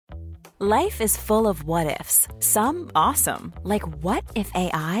Life is full of what-ifs. Some awesome, like what if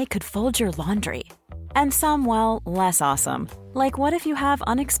AI could fold your laundry? And some, well, less awesome, like what if you have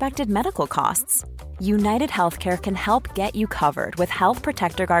unexpected medical costs? United Healthcare can help get you covered with Health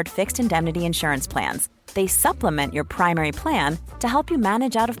Protector Guard fixed indemnity insurance plans. They supplement your primary plan to help you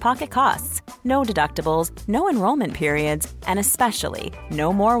manage out-of-pocket costs. No deductibles, no enrollment periods, and especially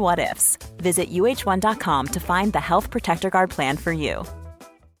no more what-ifs. Visit uh1.com to find the Health Protector Guard plan for you.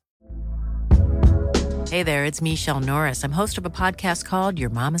 Hey there, it's Michelle Norris. I'm host of a podcast called Your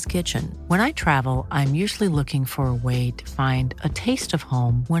Mama's Kitchen. When I travel, I'm usually looking for a way to find a taste of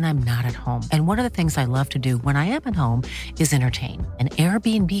home when I'm not at home. And one of the things I love to do when I am at home is entertain. And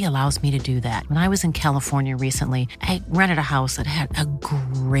Airbnb allows me to do that. When I was in California recently, I rented a house that had a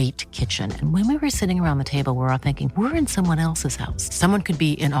great kitchen. And when we were sitting around the table, we're all thinking, we're in someone else's house. Someone could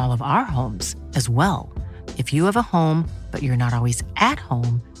be in all of our homes as well. If you have a home, but you're not always at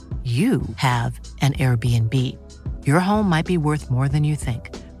home, you have an Airbnb. Your home might be worth more than you think.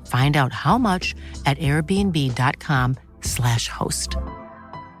 Find out how much at airbnb.com/host.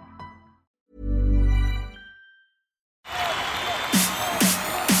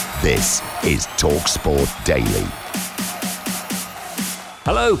 This is TalkSport Daily.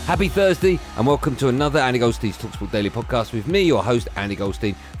 Hello, happy Thursday, and welcome to another Andy Goldstein's TalkSport Daily podcast with me, your host, Andy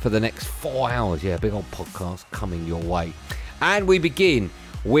Goldstein, for the next 4 hours. Yeah, big old podcast coming your way. And we begin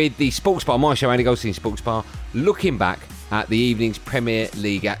with the Sports Bar, my show, Andy Goldstein's Sports Bar, looking back at the evening's Premier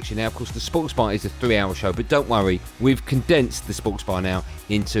League action. Now, of course, the Sports Bar is a 3-hour show, but don't worry, we've condensed the Sports Bar now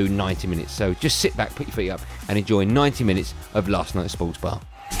into 90 minutes. So just sit back, put your feet up, and enjoy 90 minutes of last night's Sports Bar.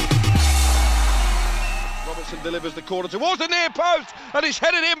 Robertson delivers the corner towards the near post, and it's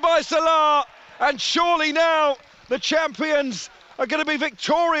headed in by Salah. And surely now the champions are going to be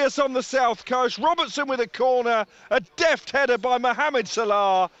victorious on the south coast. Robertson with a corner, a deft header by Mohamed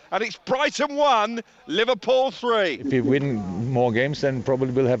Salah, and it's Brighton 1, Liverpool 3. If we win more games, then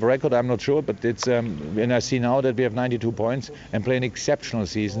probably we'll have a record. I'm not sure, but it's and I see now that we have 92 points and play an exceptional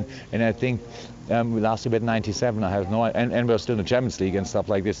season. And I think last year we had 97. I have no, and we're still in the Champions League and stuff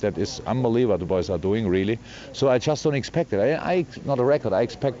like this. That is unbelievable. The boys are doing really. So I just don't expect it. I not a record. I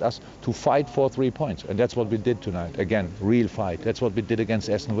expect us to fight for 3 points, and that's what we did tonight. Again, real fight. That's what we did against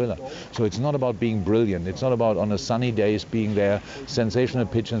Aston Villa. So it's not about being brilliant. It's not about on a sunny days being there, sensational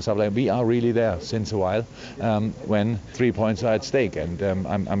pitch and stuff like that. We are really there since a while when 3 points are at stake, and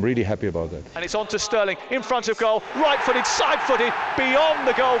I'm really happy about that. And it's on to Sterling in front of goal, right-footed, side-footed, beyond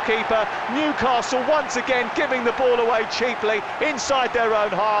the goalkeeper. Newcastle once again giving the ball away cheaply inside their own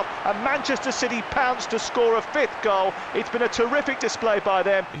half, and Manchester City pounced to score a 5th goal. It's been a terrific display by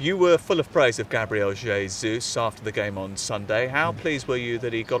them. You were full of praise of Gabriel Jesus after the game on Sunday. How pleased were you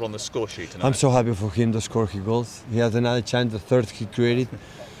that he got on the score sheet tonight? I'm so happy for him to score his goals. He has another chance, the third he created.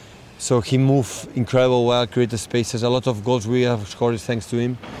 So he moved incredible well, created spaces. A lot of goals we have scored thanks to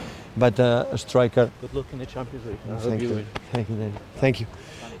him. But a striker. Good luck in the Champions League. Thank you. Thank you.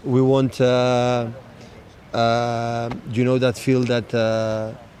 We want, you know, that field that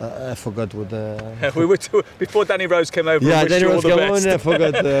I forgot what the. We were before Danny Rose came over. Yeah, and Danny Rose came on. I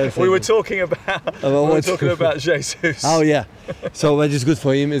forgot. we were talking about Jesus. Oh yeah. So it's good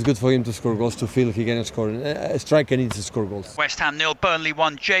for him. It's good for him to score goals. To feel he can score. A striker needs to score goals. West Ham 0, Burnley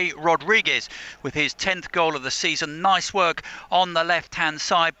 1. Jay Rodriguez with his 10th goal of the season. Nice work on the left-hand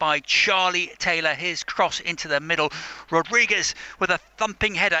side by Charlie Taylor. His cross into the middle. Rodriguez with a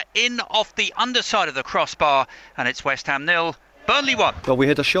thumping header in off the underside of the crossbar, and it's West Ham 0. Burnley 1. Well, we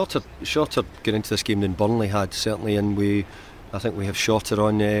had a shorter getting into this game than Burnley had, certainly, and I think we have shorter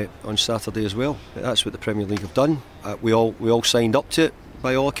on Saturday as well. That's what the Premier League have done. We all signed up to it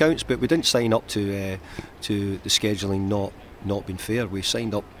by all accounts, but we didn't sign up to the scheduling not being fair. We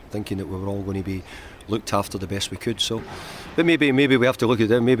signed up thinking that we were all going to be looked after the best we could. So, but maybe we have to look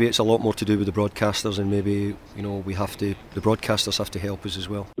at it. Maybe it's a lot more to do with the broadcasters, and maybe the broadcasters have to help us as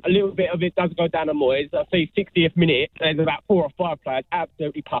well. A little bit of it does go down the Moyes. I see 60th minute, there's about 4 or 5 players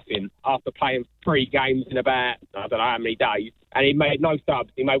absolutely puffing after playing 3 games in about I don't know how many days, and he made no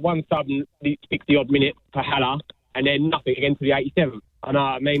subs. He made 1 sub in the 60-odd minute for Haller, and then nothing again to the 87th. I know,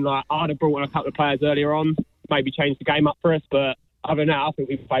 I mean, like I'd have brought in a couple of players earlier on, maybe changed the game up for us, but other than that, I think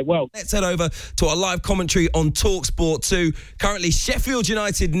we played well. Let's head over to our live commentary on TalkSport 2. Currently, Sheffield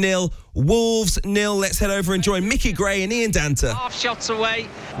United 0, Wolves 0. Let's head over and join Mickey Gray and Ian Danter. Half shots away.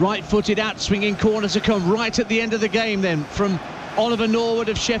 Right-footed out, swinging corner to come right at the end of the game then from Oliver Norwood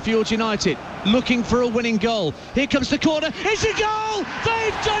of Sheffield United looking for a winning goal. Here comes the corner. It's a goal!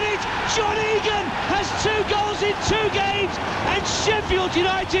 They've done it! John Egan has 2 goals in 2 games, and Sheffield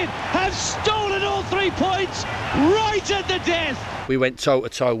United have stolen all 3 points right at the death. We went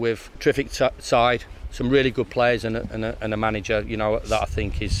toe-to-toe with a terrific side, some really good players, and a manager, you know, that I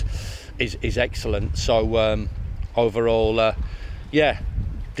think is excellent. So overall,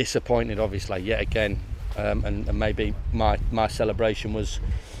 disappointed, obviously, yet again. And maybe my celebration was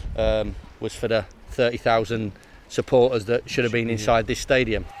for the 30,000 supporters that should have been inside this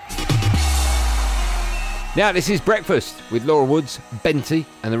stadium. Now this is Breakfast with Laura Woods, Benty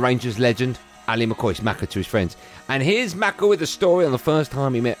and the Rangers legend Ali McCoy. It's Macca to his friends. And here's Macca with a story on the first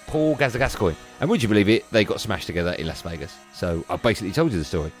time he met Paul Gascoigne. And would you believe it, they got smashed together in Las Vegas. So I basically told you the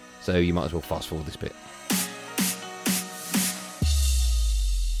story, so you might as well fast forward this bit.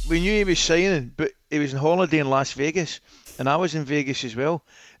 We knew he was signing, but he was on holiday in Las Vegas, and I was in Vegas as well,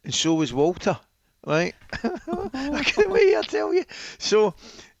 and so was Walter, right? I can't wait, I tell you. So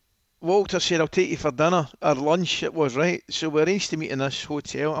Walter said, I'll take you for dinner, or lunch it was, right? So we arranged to meet in this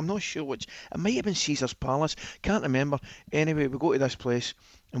hotel. I'm not sure which, it might have been Caesar's Palace, can't remember. Anyway, we go to this place,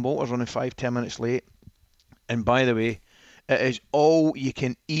 and Walter's running 5-10 minutes late. And by the way, it is all you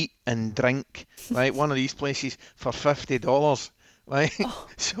can eat and drink, right? One of these places for $50. Right,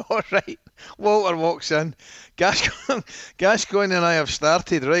 so right, Walter walks in, Gascoigne and I have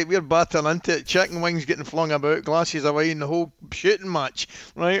started, right, we're battering into it, chicken wings getting flung about, glasses of wine, the whole shooting match,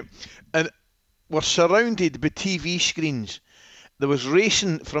 right, and we're surrounded by TV screens. There was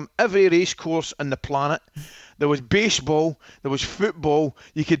racing from every race course on the planet, there was baseball, there was football,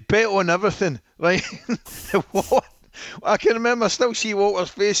 you could bet on everything, right. What? I can remember, I still see Walter's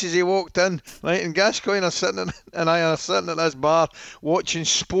face as he walked in, right? And Gascoigne and I are sitting at this bar watching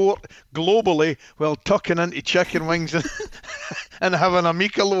sport globally while tucking into chicken wings and having a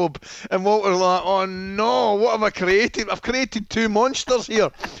Michelob. And Walter's like, oh no, what have I created? I've created 2 monsters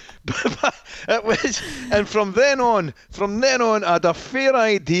here. It was, and from then on, I had a fair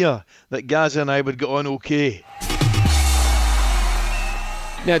idea that Gaz and I would get on okay.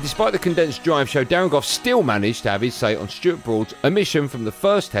 Now, despite the condensed drive show, Darren Gough still managed to have his say on Stuart Broad's omission from the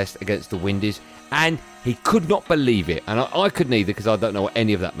first test against the Windies, and he could not believe it. And I could neither, because I don't know what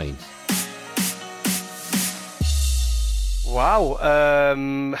any of that means. Wow.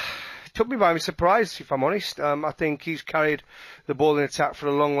 Took me by surprise, if I'm honest. I think he's carried the ball in attack for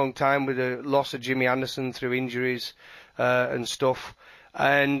a long, long time with the loss of Jimmy Anderson through injuries and stuff.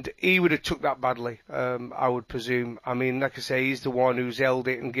 And he would have took that badly, I would presume. I mean, like I say, he's the one who's held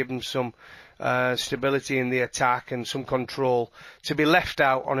it and given some stability in the attack and some control. To be left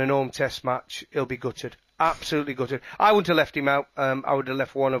out on an home test match, he'll be gutted. Absolutely gutted. I wouldn't have left him out. I would have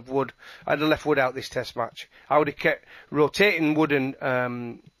left one of Wood. I'd have left Wood out this test match. I would have kept rotating Wood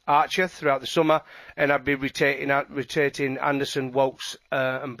and Archer throughout the summer, and I'd be rotating Anderson, Waltz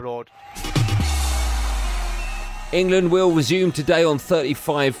and Broad. England will resume today on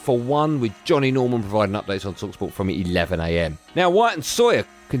 35 for 1 with Johnny Norman providing updates on TalkSport from 11 a.m. Now, White and Sawyer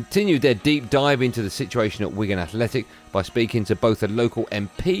continued their deep dive into the situation at Wigan Athletic by speaking to both a local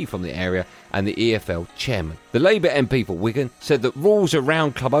MP from the area and the EFL chairman. The Labour MP for Wigan said that rules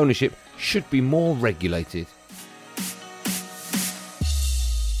around club ownership should be more regulated.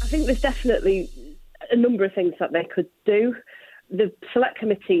 I think there's definitely a number of things that they could do. The Select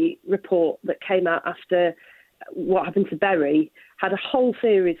Committee report that came out after what happened to Bury had a whole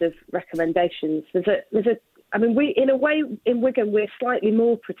series of recommendations. We, in a way, in Wigan, we're slightly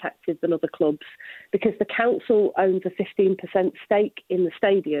more protected than other clubs because the council owns a 15% stake in the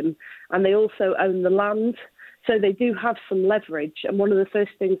stadium and they also own the land. So they do have some leverage. And one of the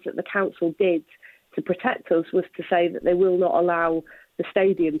first things that the council did to protect us was to say that they will not allow the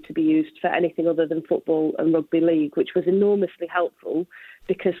stadium to be used for anything other than football and rugby league, which was enormously helpful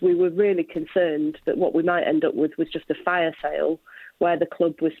because we were really concerned that what we might end up with was just a fire sale where the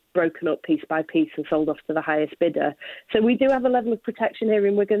club was broken up piece by piece and sold off to the highest bidder. So we do have a level of protection here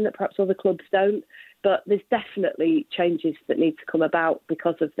in Wigan that perhaps other clubs don't, but there's definitely changes that need to come about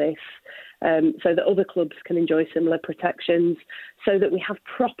because of this, so that other clubs can enjoy similar protections, so that we have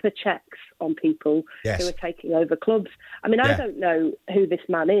proper checks on people who are taking over clubs. I mean, I don't know who this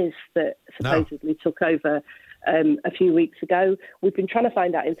man is that supposedly took over a few weeks ago. We've been trying to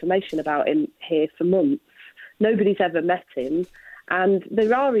find out information about him here for months. Nobody's ever met him. And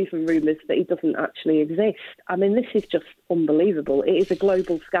there are even rumours that he doesn't actually exist. I mean, this is just unbelievable. It is a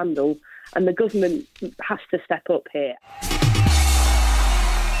global scandal, and the government has to step up here.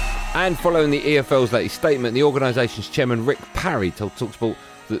 And following the EFL's latest statement, the organisation's chairman Rick Parry told TalkSport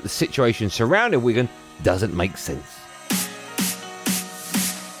that the situation surrounding Wigan doesn't make sense.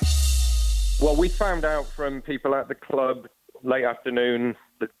 Well, we found out from people at the club late afternoon,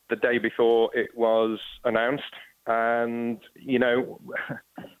 the day before it was announced. And, you know,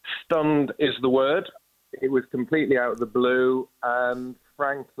 stunned is the word. It was completely out of the blue and,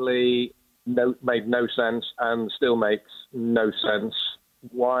 frankly, made no sense and still makes no sense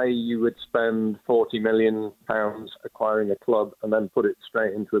why you would spend £40 million acquiring a club and then put it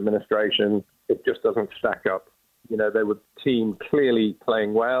straight into administration. It just doesn't stack up. You know, they were the team clearly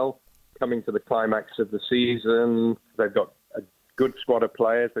playing well, coming to the climax of the season. They've got a good squad of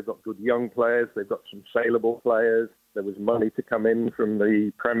players. They've got good young players. They've got some saleable players. There was money to come in from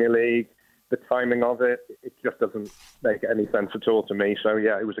the Premier League. The timing of it just doesn't make any sense at all to me. So,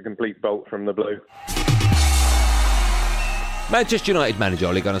 yeah, it was a complete bolt from the blue. Manchester United manager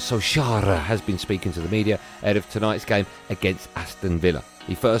Ole Gunnar Solskjaer has been speaking to the media ahead of tonight's game against Aston Villa.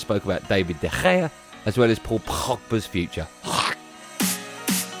 He first spoke about David De Gea as well as Paul Pogba's future.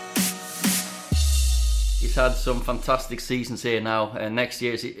 He's had some fantastic seasons here now, and next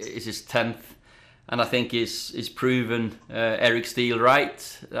year is his 10th. And I think he's proven Eric Steele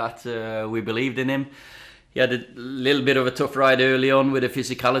right, that we believed in him. He had a little bit of a tough ride early on with the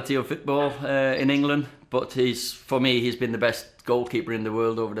physicality of football in England, but for me, he's been the best goalkeeper in the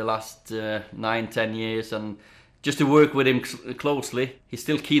world over the last 9-10 years. And just to work with him closely, he's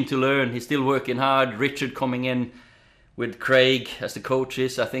still keen to learn, he's still working hard. Richard coming in with Craig as the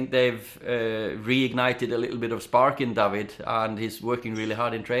coaches, I think they've reignited a little bit of spark in David, and he's working really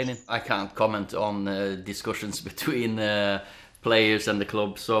hard in training. I can't comment on discussions between players and the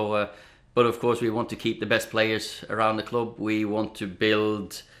club, so but of course we want to keep the best players around the club. We want to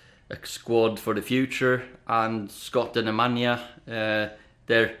build a squad for the future, and Scott and Emmanuel,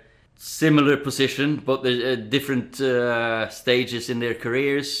 they're similar position, but they're different stages in their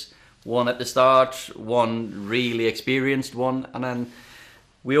careers. One at the start, one really experienced one, and then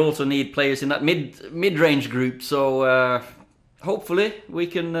we also need players in that mid-range group. So hopefully we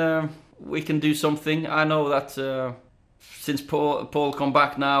can do something. I know that since Paul come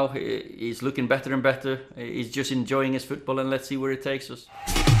back now, he's looking better and better. He's just enjoying his football, and let's see where it takes us.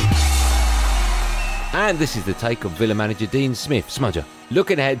 And this is the take of Villa manager Dean Smith, Smudger,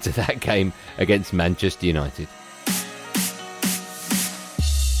 looking ahead to that game against Manchester United.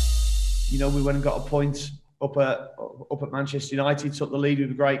 You know, we went and got a point up at Manchester United, took the lead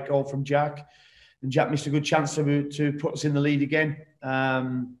with a great goal from Jack. And Jack missed a good chance to put us in the lead again.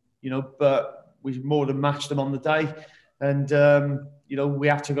 You know, but we more than matched them on the day. And, you know, we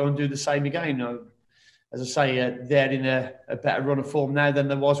have to go and do the same again. You know, as I say, they're in a better run of form now than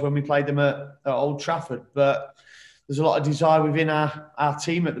there was when we played them at Old Trafford. But there's a lot of desire within our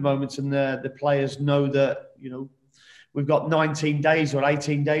team at the moment, and the players know that, you know, we've got 19 days or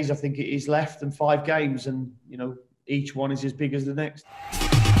 18 days, I think it is, left, and 5 games, and, you know, each one is as big as the next.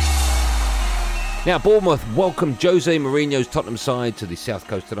 Now, Bournemouth welcomed Jose Mourinho's Tottenham side to the South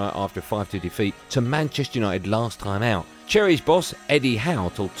Coast tonight after a 5-2 defeat to Manchester United last time out. Cherries boss Eddie Howe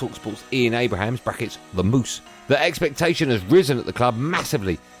told TalkSport's Ian Abrahams, brackets the Moose, that expectation has risen at the club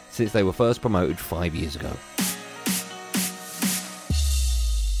massively since they were first promoted 5 years ago.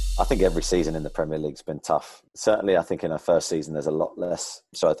 I think every season in the Premier League's been tough. Certainly, I think in our first season, there's a lot less.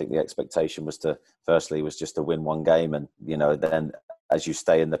 So I think the expectation was just to win one game. And, you know, then as you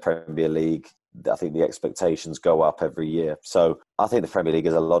stay in the Premier League, I think the expectations go up every year. So I think the Premier League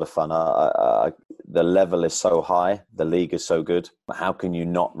is a lot of fun. The level is so high. The league is so good. How can you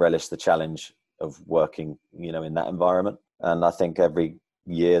not relish the challenge of working, you know, in that environment? And I think every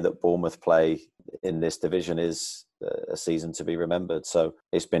year that Bournemouth play in this division is a season to be remembered. So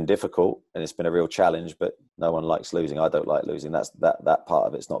it's been difficult and it's been a real challenge, but no one likes losing. I don't like losing. That part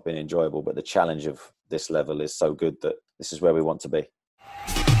of it's not been enjoyable, but the challenge of this level is so good that this is where we want to be.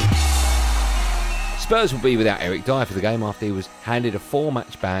 Spurs will be without Eric Dyer for the game after he was handed a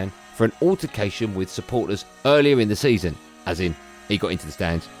 4-match ban for an altercation with supporters earlier in the season, as in he got into the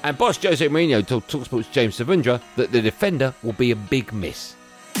stands. And boss Jose Mourinho told TalkSport's James Savundra that the defender will be a big miss.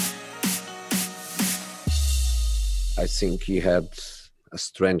 I think he had a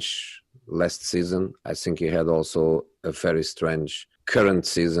strange last season. I think he had also a very strange current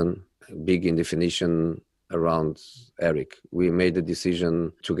season, big in definition around Eric. We made a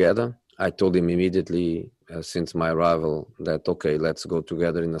decision together. I told him immediately since my arrival that, okay, let's go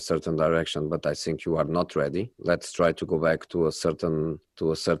together in a certain direction, but I think you are not ready. Let's try to go back to a certain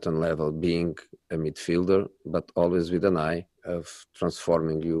level, being a midfielder, but always with an eye of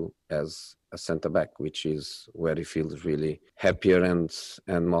transforming you as a centre-back, which is where he feels really happier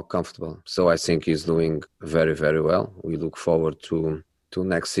and more comfortable. So I think he's doing very, very well. We look forward to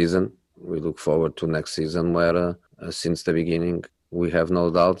next season. We look forward to next season where since the beginning we have no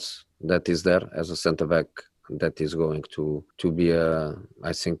doubts that is there as a centre back. That is going to be,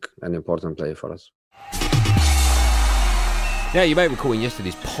 I think, an important player for us. Now, you may recall in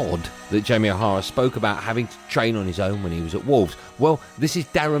yesterday's pod that Jamie O'Hara spoke about having to train on his own when he was at Wolves. Well, this is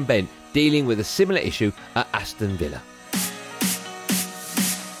Darren Bent dealing with a similar issue at Aston Villa.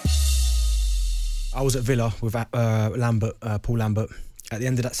 I was at Villa with Paul Lambert. At the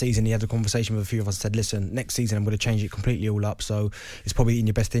end of that season, he had a conversation with a few of us and said, listen, next season I'm going to change it completely all up, so it's probably in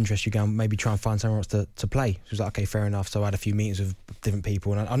your best interest you go and maybe try and find somewhere else to play. So he was like, okay, fair enough. So I had a few meetings with different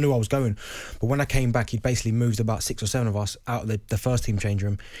people and I knew I was going. But when I came back, he'd basically moved about 6 or 7 of us out of the first team change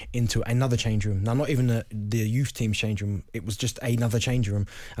room into another change room. Now, not even the youth team's change room, it was just another change room.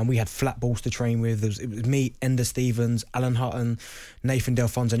 And we had flat balls to train with. It was me, Ender Stevens, Alan Hutton, Nathan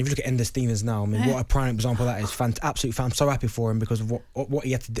Delfonso. And if you look at Ender Stevens now, I mean, what a prime example that is. Absolutely fan. I'm so happy for him because of what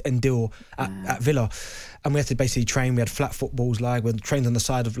he had to endure at Villa. And we had to basically train. We had flat footballs, like we trained on the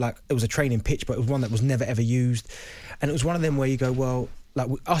side of, like, it was a training pitch, but it was one that was never ever used. And it was one of them where you go, well, like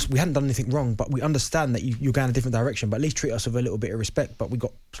we hadn't done anything wrong, but we understand that you're going a different direction, but at least treat us with a little bit of respect. But we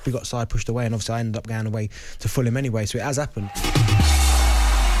got side pushed away, and obviously I ended up going away to Fulham anyway, so it has happened.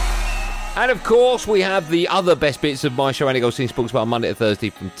 And of course, we have the other best bits of my show, Andy Goldstein Sports Bar, Monday to Thursday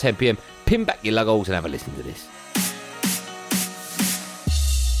from 10 p.m. Pin back your luggles and have a listen to this.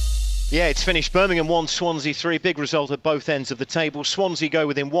 Yeah, it's finished. Birmingham 1, Swansea 3. Big result at both ends of the table. Swansea go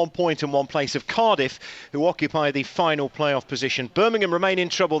within 1 point and 1 place of Cardiff, who occupy the final playoff position. Birmingham remain in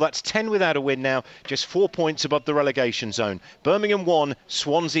trouble. That's 10 without a win now, just 4 points above the relegation zone. Birmingham 1,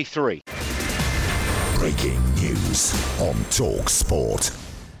 Swansea 3. Breaking news on Talk Sport.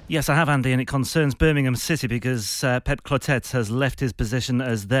 Yes, I have, Andy, and it concerns Birmingham City because Pep Clotet has left his position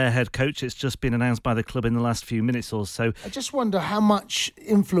as their head coach. It's just been announced by the club in the last few minutes or so. I just wonder how much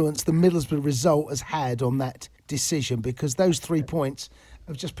influence the Middlesbrough result has had on that decision, because those 3 points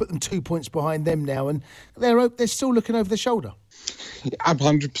have just put them 2 points behind them now, and they're still looking over their shoulder. Yeah,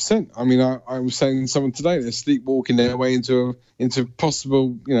 100%. I mean, I was saying to someone today, they're sleepwalking their way into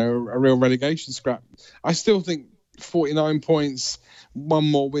possible, a real relegation scrap. I still think 49 points, one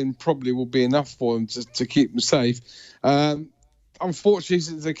more win probably will be enough for them to keep them safe. Unfortunately,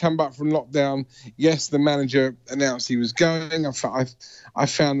 since they come back from lockdown, yes, the manager announced he was going. I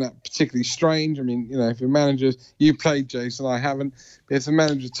found that particularly strange. I mean, if your manager, you played, Jason, I haven't, but if the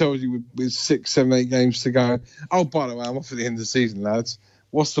manager tells you with 6, 7, 8 games to go, oh, by the way, I'm off at the end of the season, lads,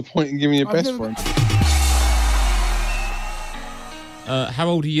 what's the point in giving your best for him? How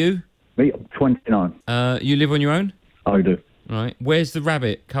old are you? Me, I'm 29. You live on your own? I do. Right. Where's the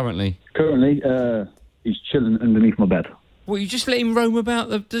rabbit currently? Currently, he's chilling underneath my bed. Well, you just let him roam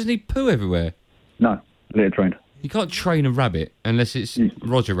about? Doesn't he poo everywhere? No, let it trained. You can't train a rabbit unless it's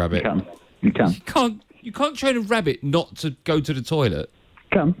Roger Rabbit. You can. You can't train a rabbit not to go to the toilet.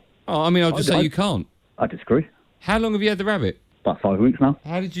 Can. Oh, I mean, I'll just say you can't. I disagree. How long have you had the rabbit? About 5 weeks now.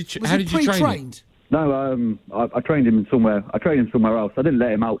 How did you train it? No, I trained him somewhere. I trained him somewhere else. I didn't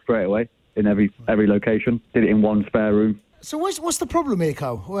let him out straight away in every location. Did it in one spare room. So what's the problem here,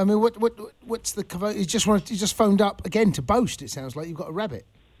 Cole? I mean, what's the? You just phoned up again to boast. It sounds like you've got a rabbit.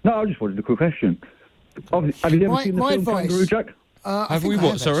 No, I just wanted a quick question. Have you ever seen the film Kangaroo Jack? Have we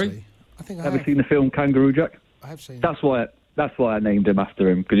what? Sorry. I think I have. Have Seen the film Kangaroo Jack? I have seen. That's why I named him after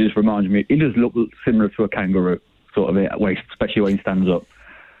him, because it just reminds me. He does look similar to a kangaroo, sort of, especially when he stands up.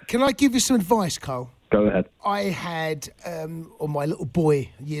 Can I give you some advice, Cole? Go ahead. I had, or my little boy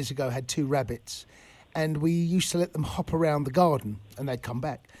years ago had 2 rabbits, and we used to let them hop around the garden and they'd come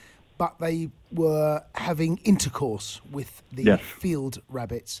back. But they were having intercourse with the field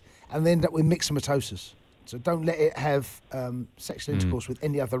rabbits, and they ended up with myxomatosis. So don't let it have sexual intercourse with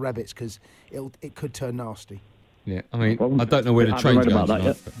any other rabbits, because it could turn nasty. Yeah, I mean, I don't know where the train's going about that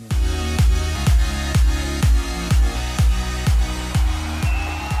yet.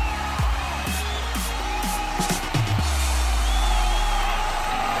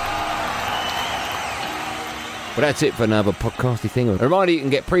 Well, that's it for another podcasty thing. A reminder, you can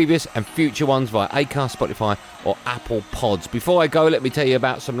get previous and future ones via Acast, Spotify or Apple Pods. Before I go, let me tell you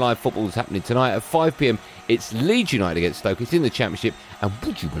about some live football that's happening tonight at 5 p.m. It's Leeds United against Stoke. It's in the Championship, and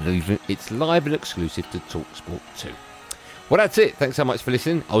would you believe it, it's live and exclusive to TalkSport 2. Well, that's it. Thanks so much for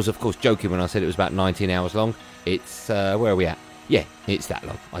listening. I was, of course, joking when I said it was about 19 hours long. It's, where are we at? Yeah, it's that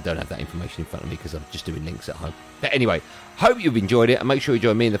long. I don't have that information in front of me because I'm just doing links at home. But anyway, hope you've enjoyed it, and make sure you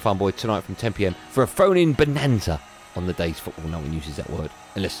join me and the Fun Boy tonight from 10 p.m. for a phone-in bonanza on the day's football. No one uses that word.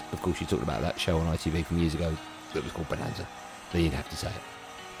 Unless, of course, you talked about that show on ITV from years ago that was called Bonanza. Then you'd have to say it.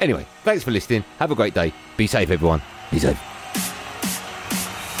 Anyway, thanks for listening. Have a great day. Be safe, everyone. Be safe.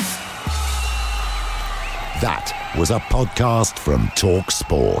 That was a podcast from Talk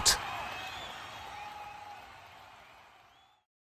Sport.